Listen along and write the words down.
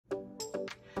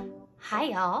Hi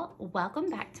y'all, welcome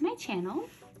back to my channel.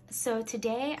 So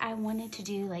today I wanted to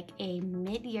do like a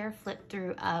mid-year flip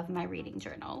through of my reading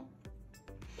journal.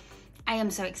 I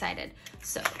am so excited.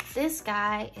 So this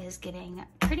guy is getting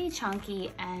pretty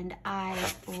chunky and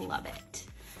I love it.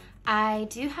 I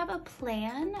do have a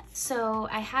plan. So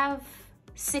I have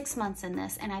 6 months in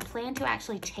this and I plan to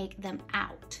actually take them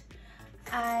out.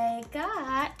 I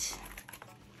got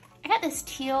this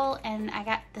teal and I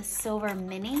got the silver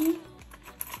mini.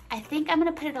 I think I'm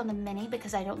gonna put it on the mini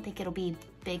because I don't think it'll be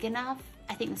big enough.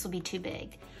 I think this will be too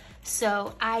big.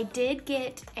 So I did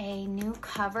get a new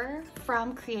cover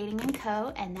from Creating &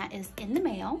 Co. and that is in the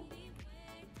mail.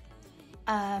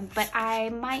 But I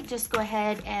might just go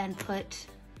ahead and put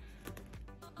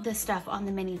the stuff on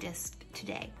the mini disc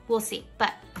today. We'll see,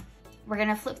 but we're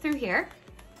gonna flip through here.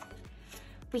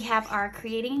 We have our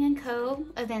Creating & Co.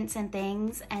 events and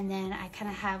things, and then I kind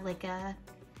of have like a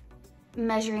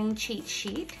measuring cheat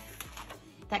sheet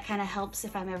that kind of helps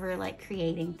if I'm ever like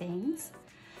creating things.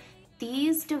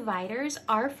 These dividers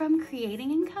are from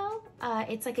Creating & Co.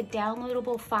 It's like a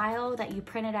downloadable file that you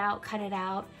print it out, cut it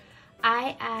out.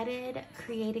 I added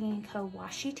Creating & Co.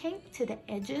 washi tape to the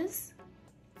edges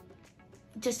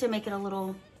just to make it a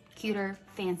little cuter,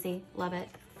 fancy, love it,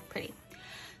 pretty.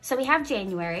 So we have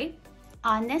January.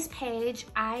 On this page,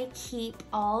 I keep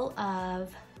all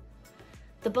of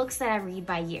the books that I read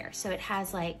by year. So it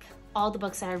has like all the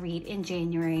books that I read in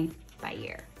January by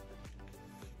year.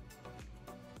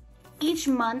 Each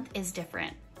month is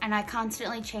different and I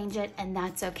constantly change it and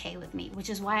that's okay with me,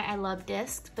 which is why I love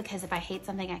discs, because if I hate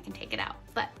something, I can take it out.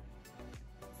 But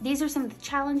these are some of the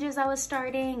challenges I was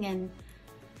starting and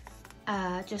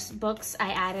just books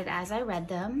I added as I read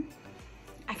them.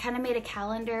 I kind of made a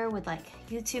calendar with like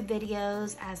YouTube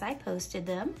videos as I posted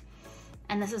them.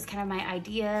 And this is kind of my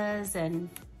ideas and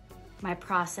my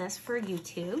process for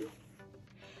YouTube.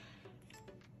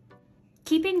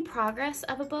 Keeping progress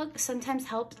of a book sometimes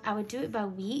helps. I would do it by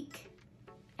week,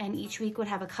 and each week would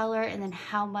have a color and then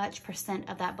how much %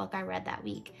 of that book I read that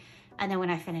week. And then when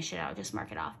I finish it, I'll just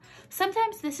mark it off.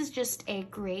 Sometimes this is just a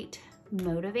great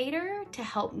motivator to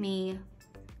help me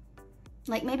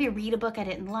like maybe read a book I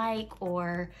didn't like,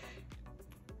 or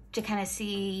to kind of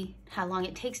see how long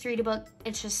it takes to read a book.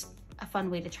 It's just a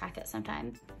fun way to track it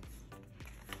sometimes.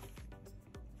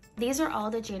 These are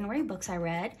all the January books I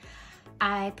read.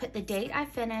 I put the date I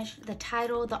finished, the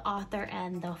title, the author,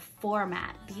 and the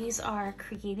format. These are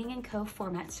Creating & Co.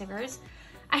 format stickers.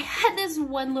 I had this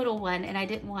one little one and I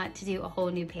didn't want to do a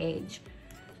whole new page,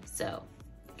 so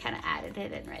kind of added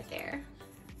it in right there.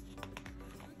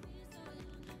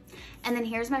 And then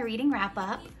here's my reading wrap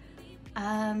up.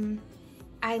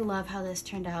 I love how this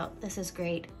turned out. This is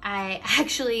great. I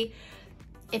actually,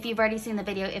 if you've already seen the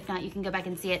video, if not, you can go back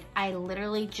and see it. I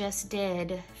literally just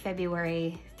did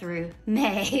February through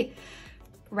May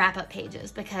wrap up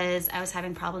pages because I was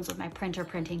having problems with my printer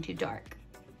printing too dark.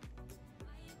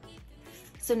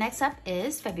 So next up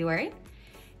is February.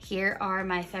 Here are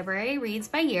my February reads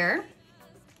by year.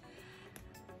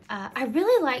 I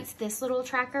really liked this little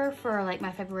tracker for like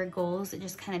my February goals. It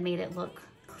just kind of made it look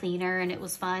cleaner and it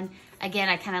was fun. Again,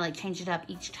 I kind of like changed it up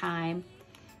each time.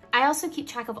 I also keep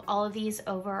track of all of these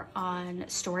over on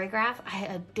Storygraph. I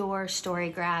adore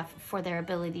Storygraph for their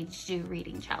ability to do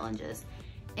reading challenges.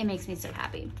 It makes me so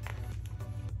happy.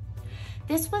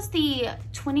 This was the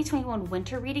 2021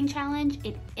 Winter Reading Challenge.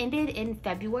 It ended in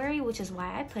February, which is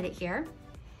why I put it here.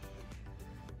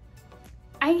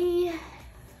 I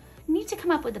need to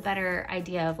come up with a better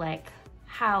idea of like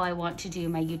how I want to do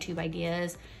my YouTube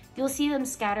ideas. You'll see them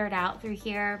scattered out through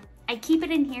here. I keep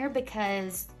it in here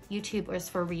because YouTube is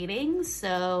for reading,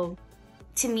 so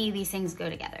to me, these things go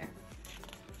together.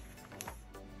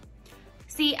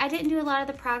 See, I didn't do a lot of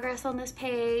the progress on this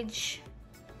page.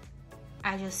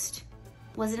 I just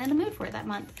wasn't in the mood for it that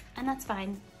month, and that's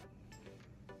fine.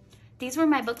 These were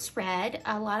my books read.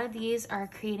 A lot of these are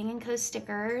Creating & Co.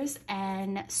 stickers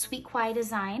and Sweet Kawaii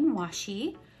Design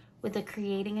washi with the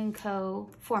Creating & Co.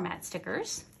 format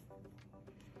stickers.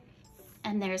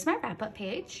 And there's my wrap-up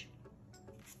page.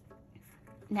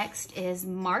 Next is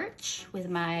March with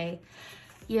my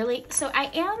yearly. So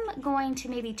I am going to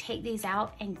maybe take these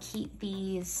out and keep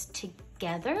these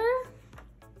together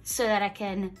so that I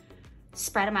can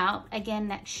spread them out again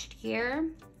next year.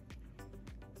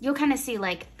 You'll kind of see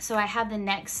like, so I have the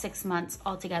next 6 months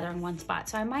all together in one spot.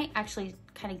 So I might actually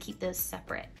kind of keep those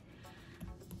separate.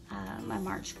 My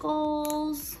March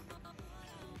goals,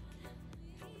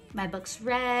 my books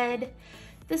read.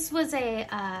 This was a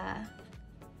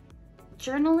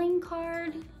journaling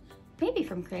card, maybe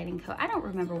from Creating & Co. I don't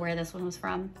remember where this one was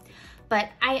from, but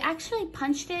I actually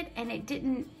punched it and it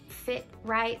didn't fit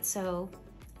right, so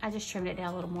I just trimmed it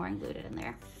down a little more and glued it in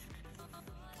there.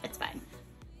 It's fine.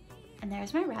 And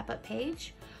there's my wrap-up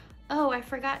page. Oh, I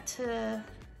forgot to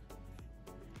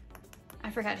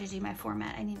do my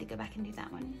format. I need to go back and do that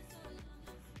one.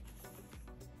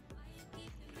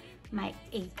 My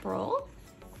April.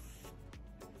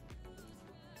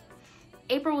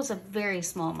 April was a very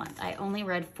small month. I only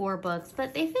read 4 books,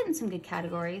 but they fit in some good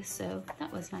categories, so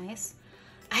that was nice.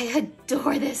 I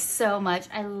adore this so much.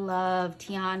 I love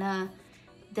Tiana.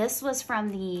 This was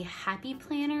from the Happy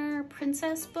Planner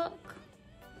Princess book.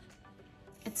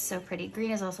 It's so pretty.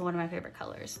 Green is also one of my favorite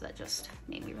colors, so that just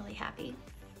made me really happy.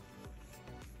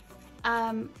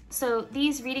 So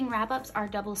these reading wrap-ups are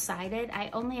double-sided. I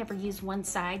only ever use one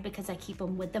side because I keep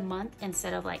them with the month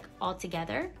instead of like all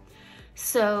together.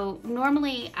 So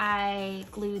normally I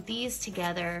glue these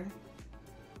together,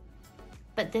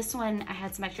 but this one I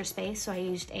had some extra space, so I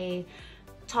used a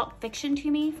Talk Fiction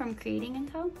to Me from Creating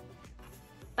 & Co.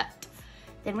 But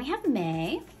then we have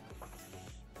May,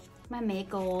 my May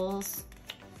goals.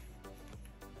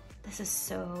 This is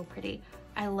so pretty.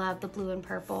 I love the blue and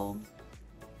purple.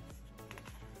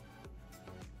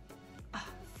 Oh,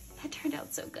 that turned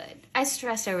out so good. I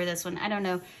stressed over this one, I don't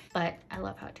know, but I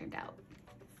love how it turned out.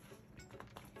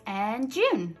 And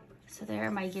June. So there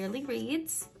are my yearly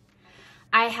reads.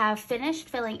 I have finished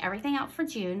filling everything out for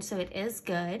June, so it is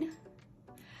good.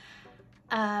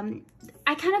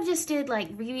 I kind of just did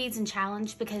like rereads and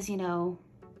challenge because, you know,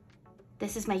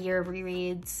 this is my year of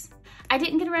rereads. I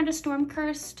didn't get around to Storm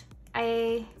Cursed.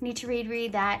 I need to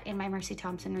reread that in my Mercy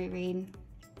Thompson reread.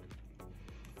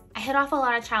 I hit off a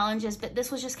lot of challenges, but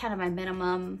this was just kind of my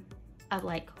minimum of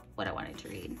like what I wanted to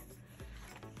read.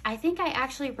 I think I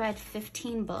actually read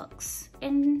 15 books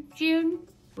in June,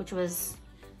 which was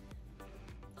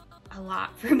a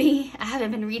lot for me. I haven't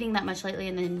been reading that much lately,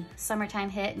 and then summertime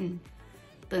hit and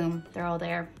boom, they're all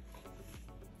there.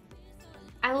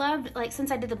 I loved, like,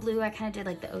 since I did the blue, I kind of did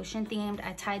like the ocean themed.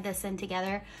 I tied this in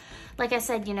together. Like I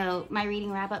said, you know, my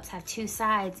reading wrap-ups have 2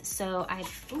 sides, so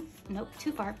nope,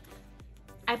 too far.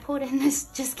 I pulled in this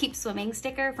Just Keep Swimming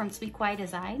sticker from Sweet Kawaii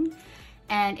Design,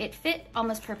 and it fit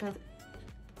almost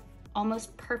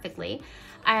perfectly.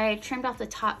 I trimmed off the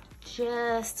top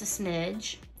just a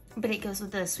smidge, but it goes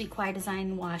with the Sweet Kawaii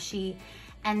Design washi.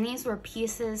 And these were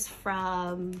pieces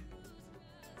from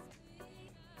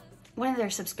one of their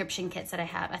subscription kits that I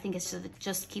have. I think it's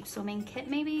Just Keep Swimming kit,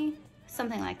 maybe?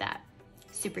 Something like that.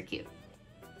 Super cute.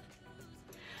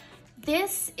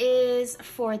 This is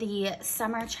for the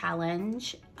summer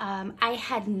challenge. I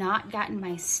had not gotten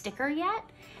my sticker yet,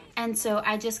 and so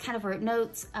I just kind of wrote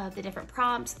notes of the different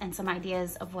prompts and some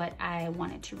ideas of what I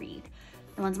wanted to read.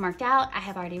 The ones marked out, I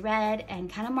have already read and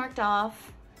kind of marked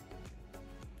off.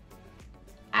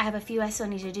 I have a few I still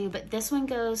need to do, but this one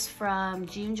goes from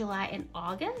June, July, and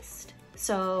August.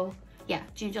 So yeah,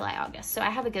 June, July, August. So I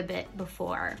have a good bit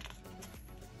before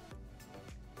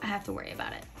I have to worry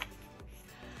about it.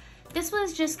 This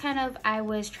was just kind of, I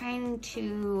was trying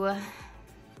to,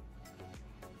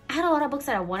 I had a lot of books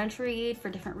that I wanted to read for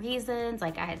different reasons.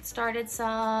 Like I had started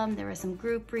some, there were some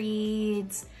group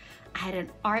reads, I had an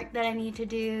art that I need to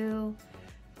do.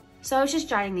 So I was just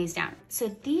jotting these down. So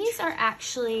these are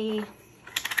actually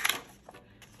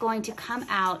going to come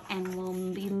out and will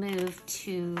be moved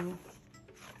to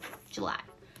July.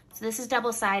 So this is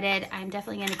double-sided. I'm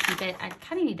definitely gonna keep it. I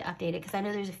kind of need to update it because I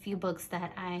know there's a few books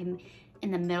that I'm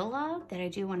in the middle of that I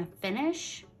do want to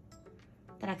finish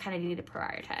that I kind of need to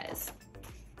prioritize.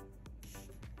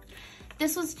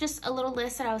 This was just a little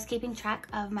list that I was keeping track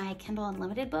of my Kindle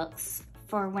Unlimited books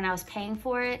for when I was paying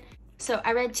for it. So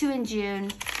I read 2 in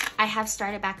June. I have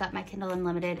started back up my Kindle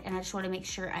Unlimited, and I just want to make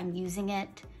sure I'm using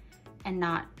it and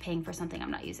not paying for something I'm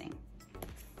not using.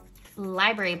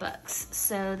 Library books.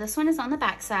 So this one is on the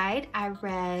back side. I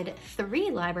read 3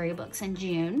 library books in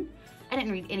June. I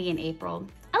didn't read any in April.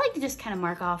 I like to just kind of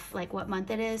mark off like what month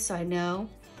it is so I know.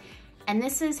 And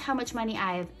this is how much money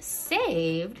I've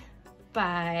saved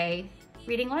by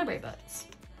reading library books.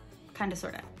 Kind of,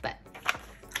 sort of, but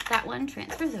that one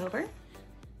transfers over.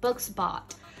 Books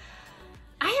bought.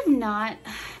 I have not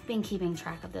been keeping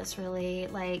track of this really.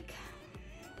 Like,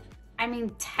 I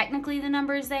mean, technically the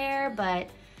number's there, but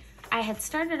I had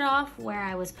started off where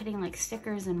I was putting like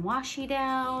stickers and washi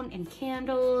down and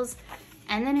candles,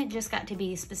 and then it just got to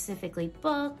be specifically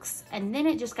books, and then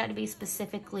it just got to be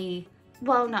specifically,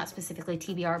 well, not specifically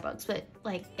TBR books, but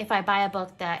like if I buy a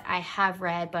book that I have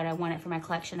read but I want it for my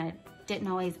collection, I didn't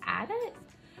always add it.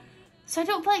 So I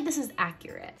don't feel like this is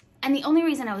accurate. And the only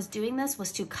reason I was doing this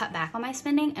was to cut back on my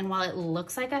spending, and while it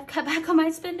looks like I've cut back on my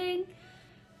spending,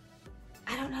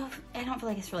 I don't know if, I don't feel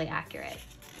like it's really accurate.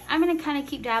 I'm gonna kind of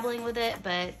keep dabbling with it,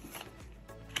 but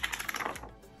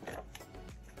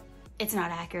it's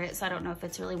not accurate, so I don't know if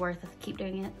it's really worth it to keep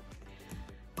doing it.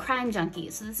 Crime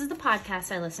Junkies. So this is the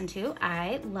podcast I listen to.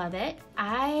 I love it.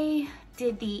 I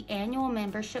did the annual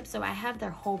membership, so I have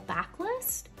their whole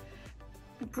backlist.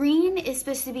 Green is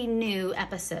supposed to be new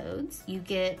episodes. You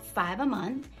get 5 a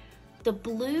month. The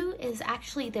blue is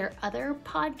actually their other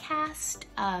podcast,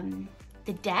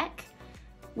 The Deck,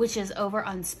 which is over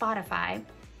on Spotify.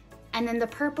 And then the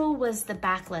purple was the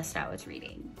backlist I was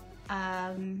reading.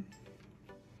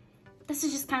 This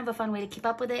is just kind of a fun way to keep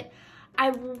up with it.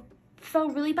 I fell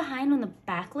really behind on the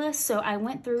backlist, so I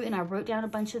went through and I wrote down a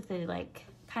bunch of the like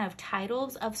kind of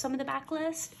titles of some of the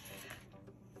backlist,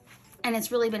 and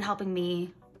it's really been helping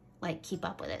me like keep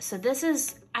up with it. So this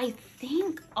is, I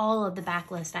think, all of the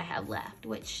backlist I have left,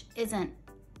 which isn't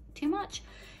too much.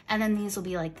 And then these will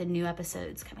be like the new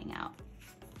episodes coming out.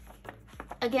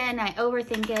 Again, I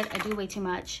overthink it. I do way too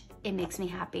much. It makes me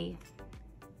happy.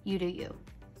 You do you.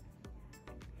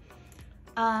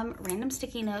 Random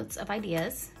sticky notes of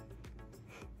ideas.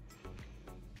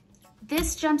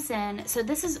 This jumps in, so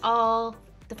this is all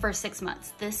the first 6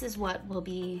 months. This is what will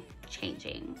be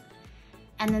changing.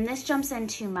 And then this jumps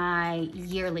into my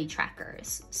yearly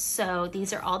trackers. So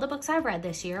these are all the books I've read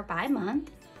this year by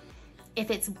month.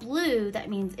 If it's blue, that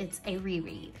means it's a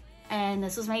reread. And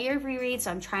this was my year of reread,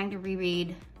 so I'm trying to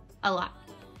reread a lot.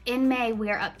 In May, we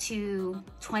are up to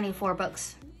 24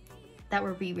 books that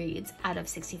were rereads out of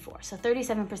 64, so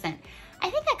 37%. I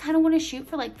think I kind of want to shoot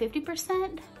for like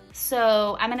 50%.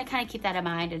 So I'm gonna kind of keep that in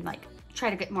mind and like try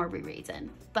to get more rereads in.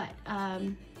 But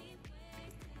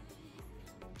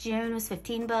June was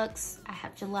 15 books. I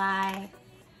have July,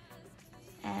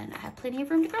 and I have plenty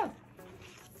of room to grow.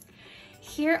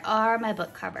 Here are my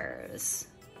book covers.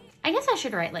 I guess I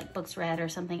should write like books read or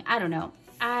something. I don't know.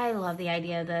 I love the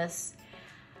idea of this.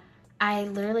 I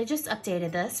literally just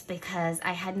updated this because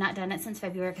I had not done it since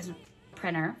February because of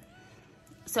printer.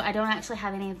 So I don't actually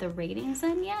have any of the ratings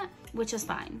in yet, which is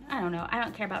fine. I don't know. I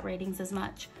don't care about ratings as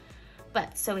much.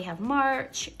 But so we have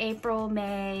March, April,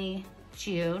 May,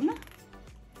 June,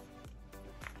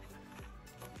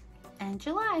 and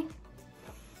July.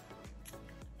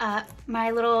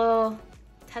 My little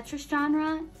Tetris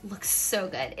genre looks so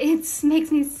good. It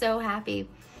makes me so happy.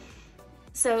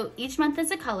 So each month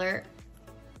is a color.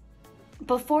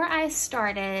 Before I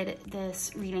started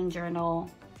this reading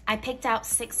journal, I picked out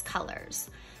 6 colors.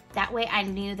 That way I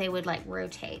knew they would like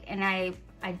rotate, and I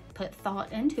put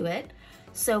thought into it.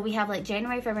 So we have like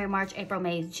January, February, March, April,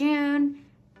 May, June,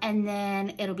 and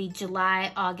then it'll be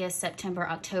July, August, September,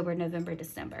 October, November,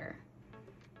 December.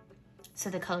 So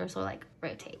the colors will like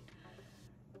rotate.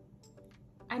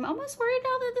 I'm almost worried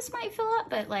now that this might fill up,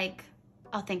 but like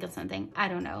I'll think of something. I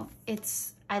don't know.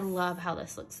 I love how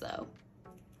this looks though.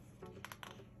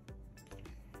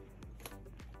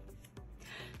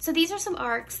 So these are some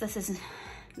ARCs. This is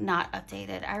not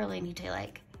updated. I really need to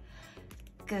like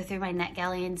go through my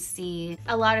NetGalley and see.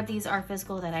 A lot of these are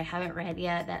physical that I haven't read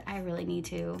yet that I really need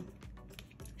to.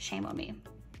 Shame on me.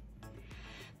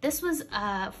 This was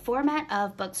a format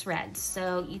of books read.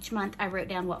 So each month I wrote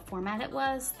down what format it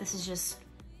was. This is just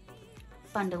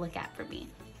fun to look at for me.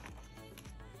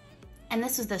 And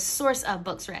this was the source of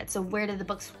books read. So where did the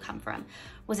books come from?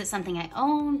 Was it something I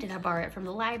owned? Did I borrow it from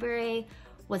the library?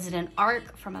 Was it an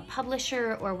ARC from a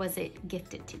publisher, or was it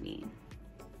gifted to me?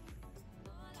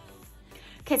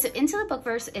 Okay, so Into the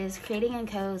Bookverse is Creating &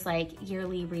 Co.'s like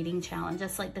yearly reading challenge.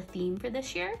 That's like the theme for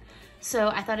this year. So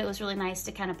I thought it was really nice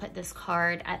to kind of put this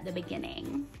card at the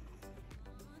beginning.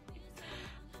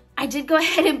 I did go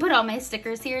ahead and put all my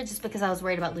stickers here just because I was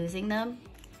worried about losing them.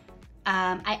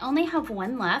 I only have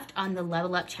one left on the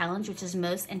Level Up Challenge, which is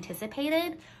most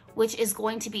anticipated, which is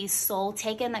going to be Soul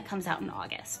Taken, that comes out in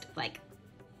August. Like,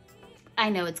 I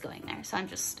know it's going there, so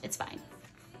it's fine.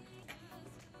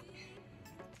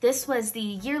 This was the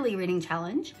yearly reading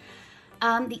challenge.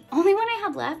 The only one I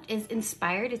have left is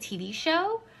Inspired, a TV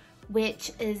show,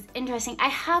 which is interesting. I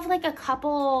have like a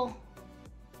couple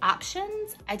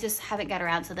options. I just haven't got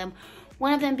around to them.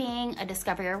 One of them being a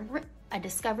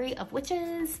discovery of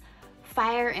witches,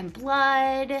 Fire and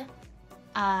Blood.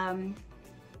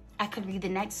 I could read the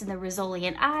next in the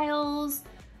Rizzolian Isles.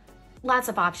 Lots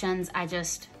of options. I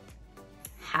just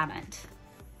haven't.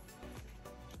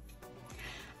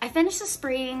 I finished the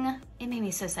spring. It made me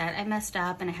so sad. I messed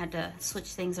up and I had to switch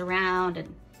things around,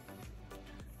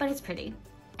 but it's pretty.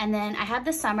 And then I have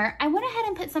the summer. I went ahead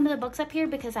and put some of the books up here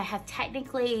because I have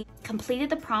technically completed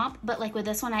the prompt, but like with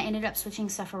this one, I ended up switching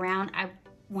stuff around. I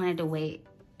wanted to wait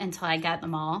until I got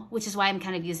them all, which is why I'm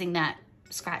kind of using that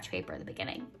scratch paper at the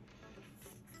beginning.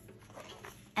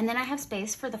 And then I have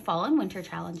space for the fall and winter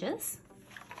challenges.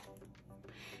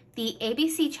 The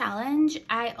ABC challenge,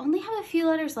 I only have a few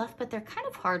letters left, but they're kind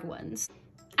of hard ones.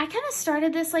 I kind of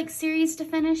started this like series to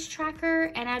finish tracker,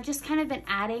 and I've just kind of been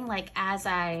adding like as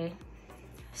I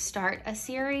start a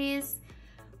series,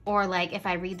 or like if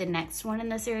I read the next one in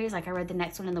the series. Like I read the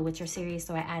next one in the Witcher series,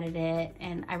 so I added it,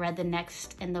 and I read the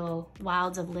next in the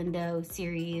Wilds of Lindo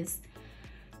series.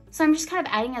 So I'm just kind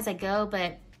of adding as I go,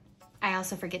 but I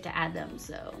also forget to add them,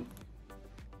 so.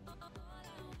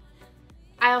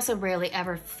 I also rarely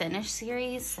ever finish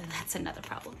series, so that's another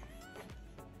problem.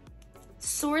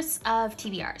 Source of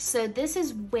TBR. So this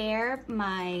is where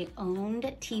my owned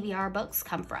TBR books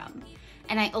come from.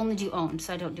 And I only do owned,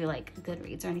 so I don't do like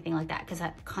Goodreads or anything like that, because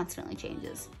that constantly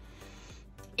changes.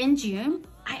 In June,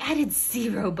 I added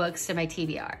 0 books to my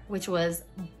TBR, which was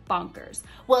bonkers.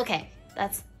 Well, okay,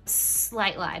 that's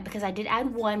slight lie, because I did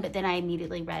add 1, but then I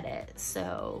immediately read it,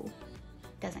 so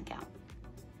doesn't count.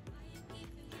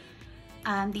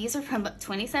 These are from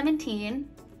 2017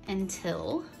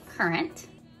 until current.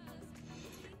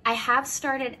 I have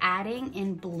started adding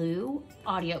in blue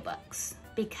audiobooks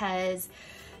because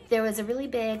there was a really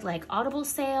big like Audible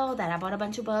sale that I bought a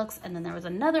bunch of books, and then there was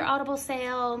another Audible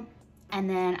sale, and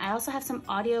then I also have some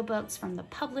audiobooks from the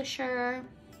publisher.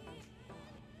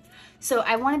 So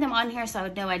I wanted them on here so I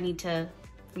would know I need to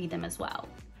read them as well.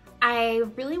 I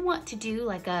really want to do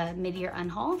like a mid-year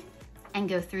unhaul and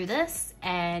go through this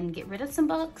and get rid of some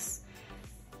books.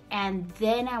 And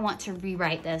then I want to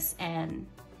rewrite this and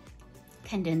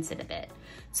condense it a bit.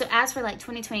 So as for like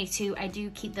 2022, I do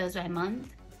keep those by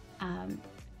month.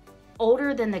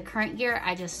 Older than the current year,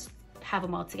 I just have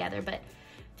them all together, but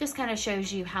just kind of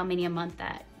shows you how many a month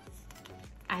that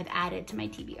I've added to my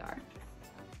TBR.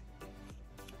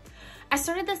 I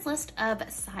started this list of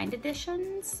signed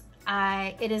editions.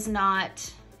 It is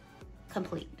not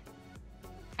complete.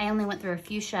 I only went through a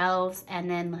few shelves, and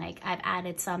then like I've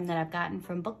added some that I've gotten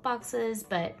from book boxes,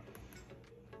 but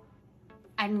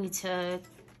I need to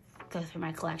go through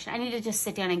my collection. I need to just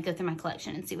sit down and go through my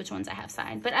collection and see which ones I have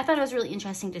signed. But I thought it was really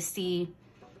interesting to see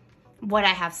what I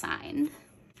have signed.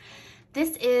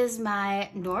 This is my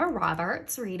Nora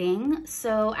Roberts reading.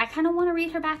 So I kind of want to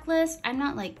read her backlist. I'm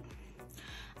not like,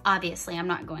 obviously I'm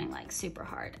not going like super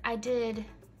hard. I did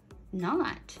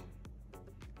not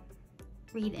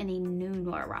read any new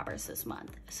Nora Roberts this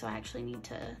month, so I actually need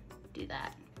to do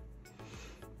that.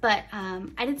 But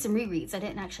I did some rereads. I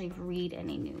didn't actually read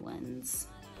any new ones.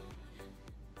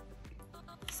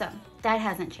 So that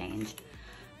hasn't changed.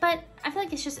 But I feel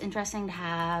like it's just interesting to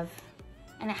have,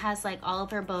 and it has like all of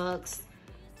her books.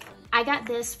 I got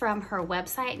this from her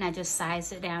website and I just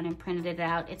sized it down and printed it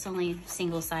out. It's only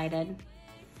single-sided.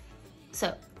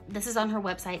 So this is on her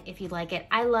website if you'd like it.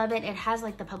 I love it. It has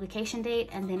like the publication date,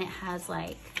 and then it has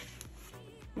like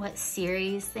what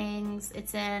series things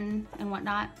it's in and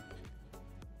whatnot.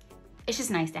 It's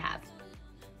just nice to have.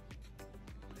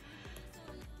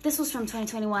 This was from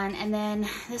 2021, and then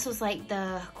this was like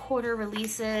the quarter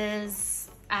releases.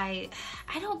 I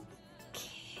don't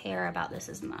care about this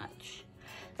as much.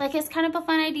 Like, it's kind of a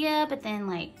fun idea, but then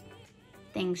like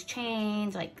things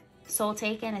change. Like Soul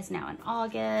Taken is now in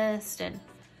August, and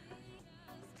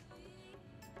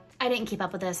I didn't keep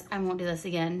up with this. I won't do this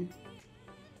again.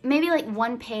 Maybe like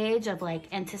one page of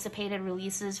like anticipated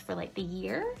releases for like the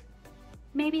year,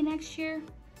 maybe next year.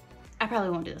 I probably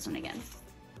won't do this one again.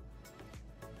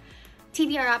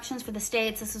 TBR options for the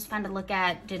states. This was fun to look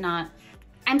at.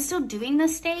 I'm still doing the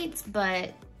states,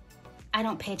 but I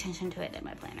don't pay attention to it in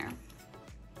my planner.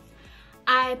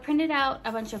 I printed out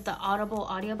a bunch of the Audible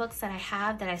audiobooks that I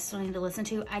have that I still need to listen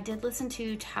to. I did listen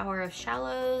to Tower of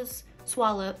Swallows,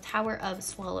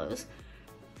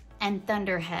 and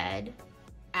Thunderhead.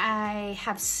 I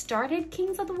have started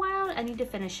Kings of the Wild. I need to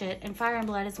finish it. And Fire and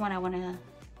Blood is one I want to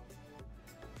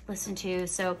listen to.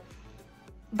 So,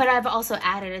 but I've also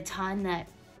added a ton that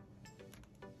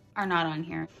are not on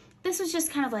here. This was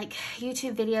just kind of like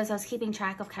YouTube videos. I was keeping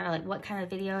track of kind of like what kind of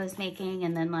video I was making,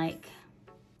 and then like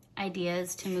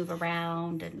ideas to move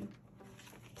around and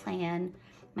plan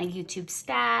my YouTube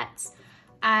stats.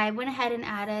 I went ahead and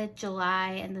added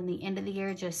July and then the end of the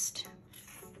year just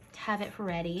to have it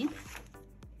ready.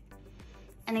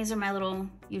 And these are my little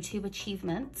YouTube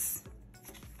achievements.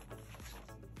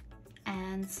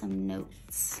 And some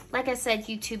notes. Like I said,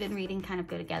 YouTube and reading kind of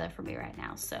go together for me right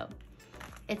now, so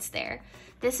it's there.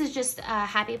 This is just a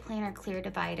Happy Planner clear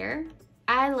divider.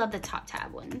 I love the top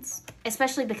tab ones,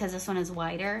 especially because this one is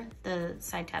wider. The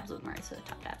side tabs wouldn't work, so the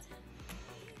top tabs.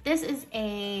 This is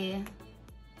it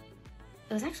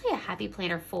was actually a Happy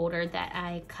Planner folder that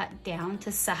I cut down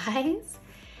to size,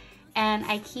 and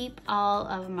I keep all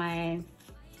of my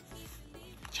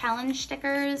challenge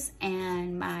stickers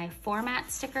and my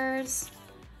format stickers.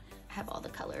 I have all the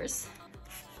colors.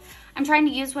 I'm trying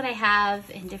to use what I have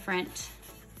in different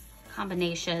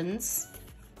combinations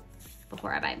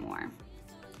before I buy more.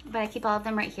 But I keep all of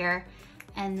them right here.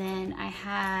 And then I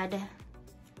had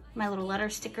my little letter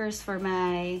stickers for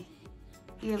my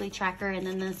yearly tracker, and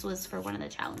then this was for one of the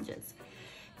challenges.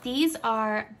 These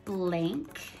are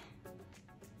blank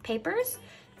papers.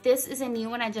 This is a new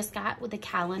one I just got with a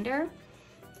calendar.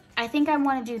 I think I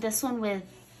want to do this one with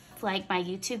like my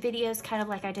YouTube videos, kind of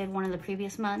like I did one of the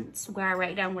previous months, where I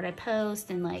write down what I post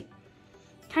and like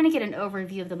kind of get an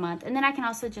overview of the month. And then I can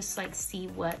also just like see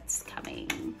what's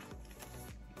coming.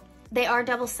 They are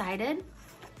double-sided,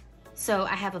 so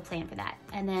I have a plan for that.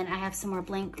 And then I have some more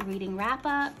blank reading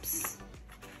wrap-ups.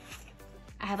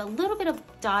 I have a little bit of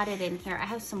dotted in here. I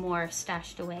have some more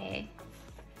stashed away.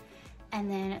 And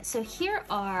then, so here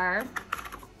are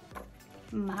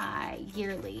my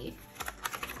yearly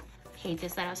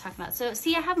pages that I was talking about. So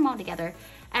see, I have them all together.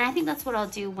 And I think that's what I'll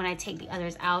do when I take the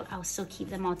others out. I'll still keep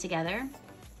them all together.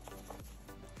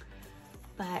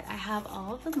 But I have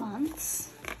all of the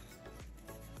months.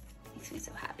 Makes me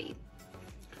so happy.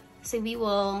 So we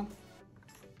will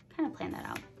kind of plan that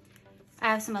out. I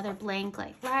have some other blank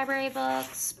like library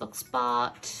books, books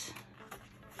bought,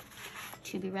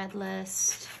 to be read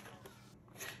list.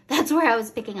 That's where I was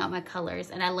picking out my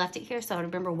colors, and I left it here so I would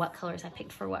remember what colors I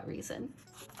picked for what reason.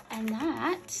 And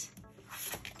that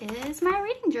is my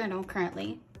reading journal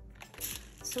currently.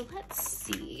 So let's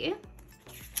see.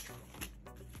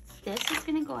 This is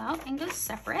gonna go out and go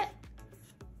separate.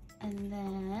 And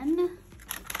then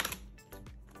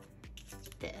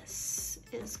this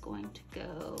is going to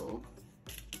go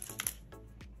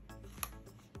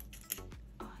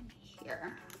on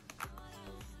here.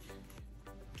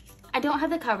 I don't have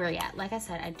the cover yet. Like I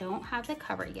said, I don't have the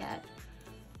cover yet,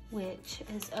 which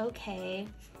is okay.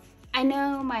 I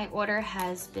know my order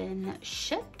has been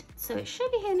shipped, so it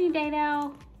should be here any day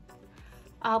now.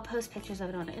 I'll post pictures of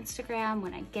it on Instagram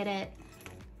when I get it.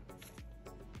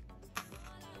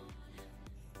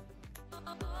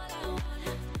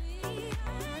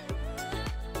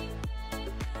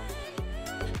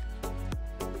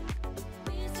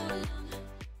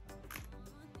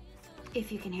 If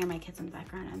you can hear my kids in the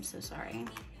background, I'm so sorry.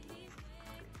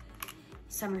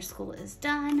 Summer school is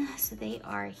done, so they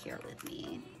are here with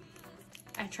me.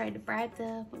 I tried to bribe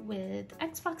them with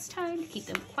Xbox time to keep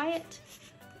them quiet,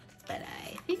 but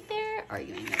I think they're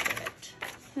arguing over it.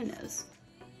 Who knows?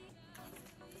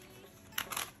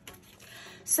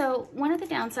 So one of the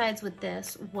downsides with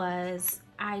this was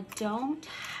I don't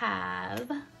have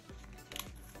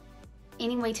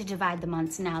any way to divide the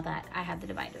months now that I have the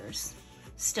dividers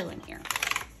still in here.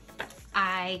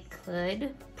 I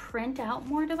could print out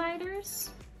more dividers,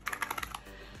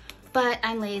 but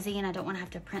I'm lazy and I don't want to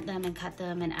have to print them and cut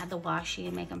them and add the washi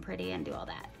and make them pretty and do all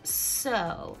that.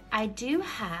 So I do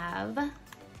have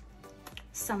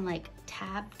some like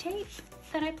tab tape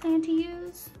that I plan to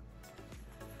use,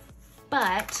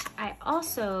 but I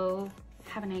also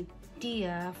have an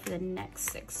idea for the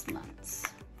next 6 months.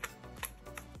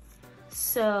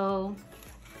 So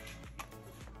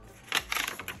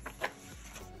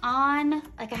on,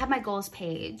 like I have my goals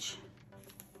page,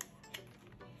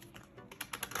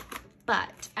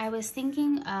 but I was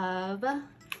thinking of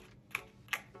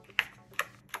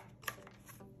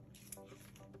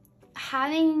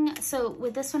having, so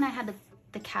with this one I had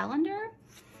the calendar.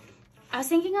 I was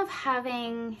thinking of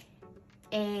having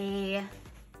a,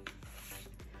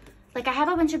 like I have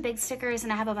a bunch of big stickers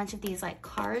and I have a bunch of these like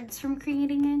cards from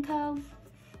Creating & Co.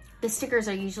 The stickers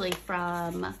are usually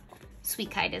from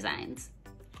Sweet Kai Designs,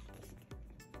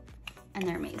 and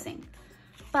they're amazing.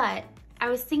 But I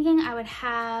was thinking I would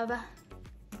have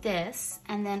this,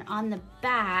 and then on the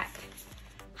back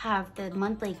have the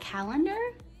monthly calendar,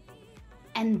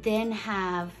 and then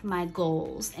have my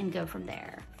goals and go from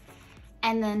there.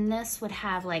 And then this would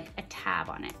have like a tab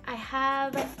on it. I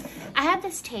have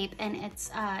this tape, and it's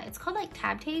called like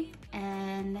tab tape,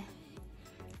 and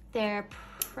they're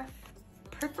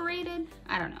perforated.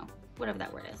 I don't know, whatever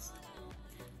that word is.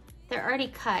 They're already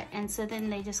cut, and so then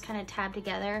they just kind of tab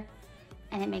together,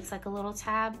 and it makes like a little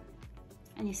tab,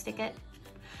 and you stick it.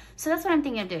 So that's what I'm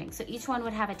thinking of doing. So each one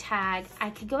would have a tag. I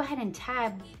could go ahead and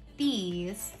tab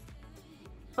these,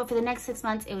 but for the next 6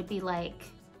 months, it would be like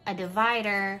a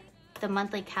divider, the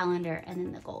monthly calendar, and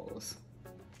then the goals.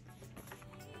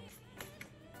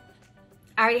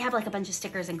 I already have like a bunch of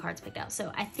stickers and cards picked out,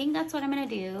 so I think that's what I'm gonna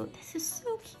do. This is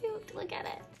so cute, look at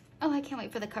it. Oh, I can't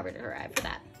wait for the cover to arrive for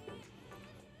that.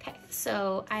 Okay,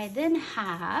 so I then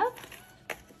have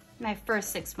my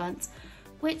first 6 months,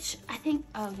 which I think,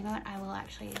 oh, you know what? I will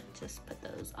actually just put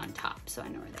those on top so I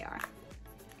know where they are.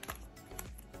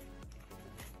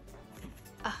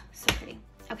 Ah, so pretty.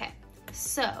 Okay,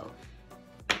 so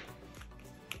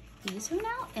these are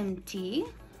now empty.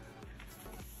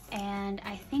 And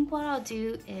I think what I'll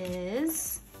do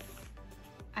is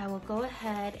I will go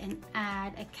ahead and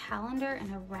add a calendar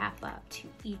and a wrap up to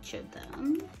each of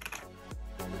them.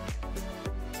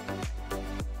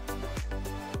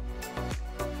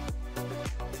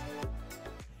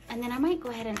 And then I might go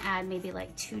ahead and add maybe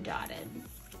like 2 dotted.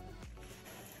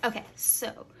 Okay,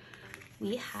 so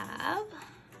we have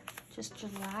just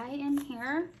July in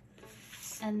here.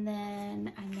 And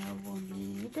then I know we'll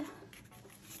need,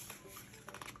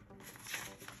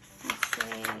 let's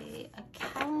say, a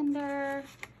calendar.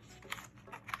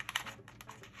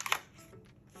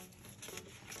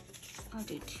 I'll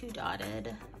do 2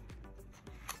 dotted.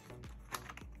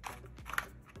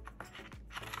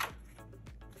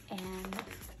 And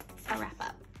a wrap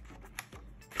up.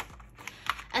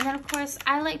 And then of course,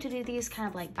 I like to do these kind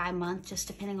of like by month, just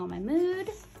depending on my mood.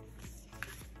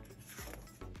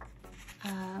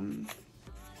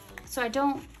 So I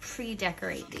don't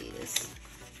pre-decorate these.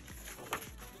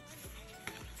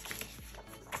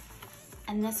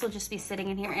 And this will just be sitting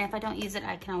in here. And if I don't use it,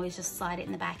 I can always just slide it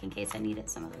in the back in case I need it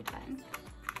some other time.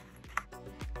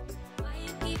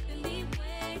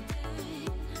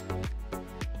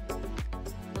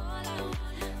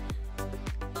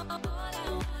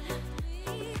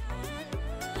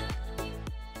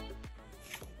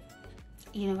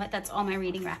 You know what? That's all my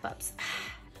reading wrap-ups.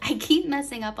 I keep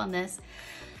messing up on this.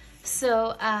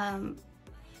 So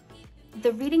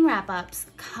the reading wrap-ups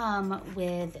come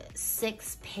with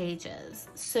 6 pages.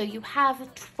 So you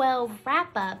have 12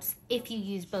 wrap-ups if you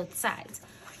use both sides.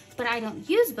 But I don't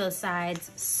use both sides,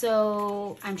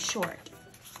 so I'm short.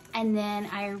 And then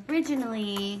I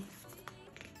originally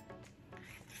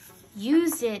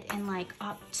used it in like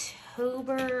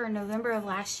October or November of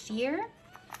last year.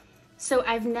 So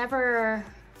I've never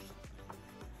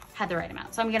had the right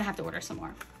amount. So I'm gonna have to order some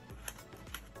more,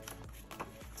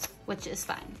 which is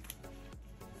fine.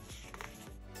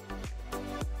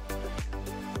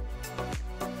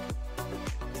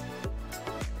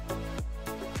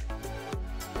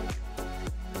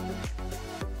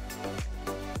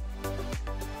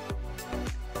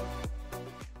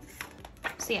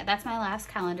 So yeah, that's my last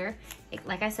calendar.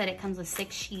 Like I said, it comes with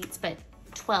 6 sheets, but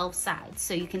 12 sides.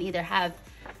 So you can either have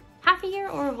half a year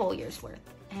or a whole year's worth.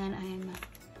 And I'm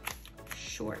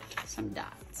short some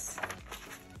dots.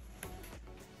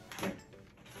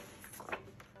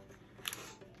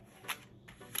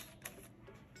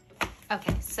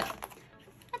 Okay, so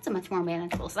that's a much more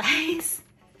manageable size.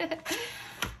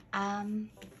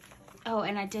 Oh,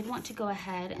 and I did want to go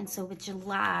ahead, and so with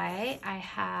July, I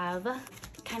have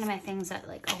kind of my things that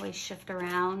like always shift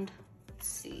around. Let's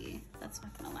see, that's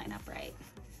not gonna line up right.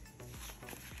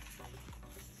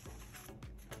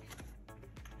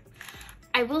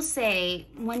 I will say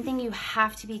one thing you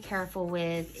have to be careful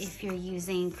with if you're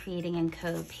using Creating &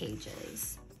 Co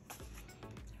pages.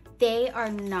 They are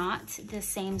not the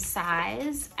same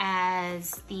size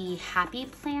as the Happy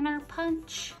Planner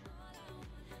punch.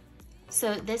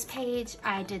 So this page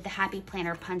I did the Happy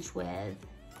Planner punch with,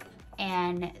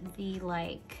 and the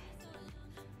like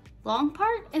long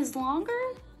part is longer.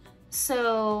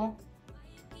 So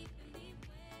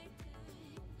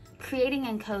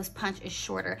Creating & Co.'s punch is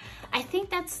shorter. I think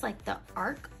that's like the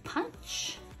Arc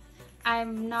punch.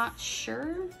 I'm not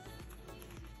sure.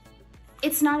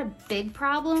 It's not a big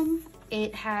problem.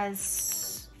 It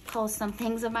has caused some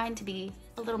things of mine to be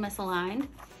a little misaligned,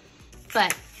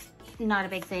 but not a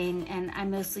big thing. And I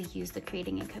mostly use the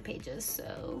Creating & Co pages,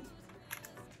 so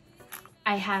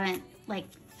I haven't, like,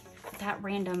 that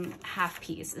random half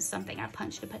piece is something I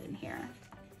punched to put in here,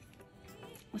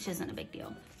 which isn't a big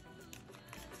deal.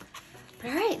 But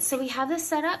all right, so we have this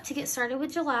set up to get started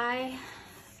with July.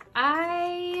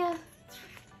 I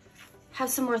have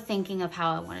some more thinking of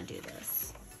how I want to do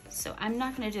this. So I'm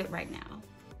not going to do it right now.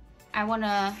 I want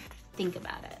to think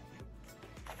about it.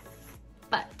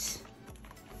 But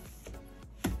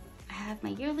I have my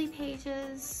yearly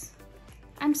pages.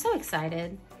 I'm so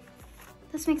excited.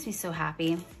 This makes me so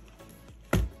happy.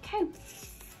 Okay.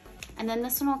 And then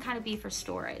this one will kind of be for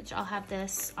storage. I'll have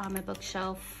this on my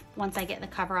bookshelf once I get the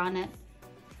cover on it.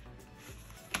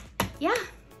 Yeah,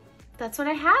 that's what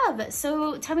I have.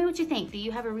 So tell me what you think. Do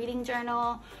you have a reading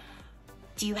journal?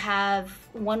 Do you have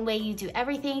one way you do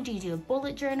everything? Do you do a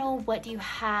bullet journal? What do you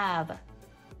have?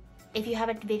 If you have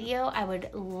a video, I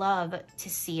would love to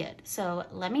see it. So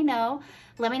let me know.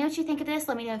 Let me know what you think of this.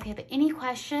 Let me know if you have any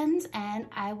questions, and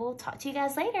I will talk to you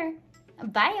guys later.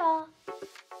 Bye, y'all.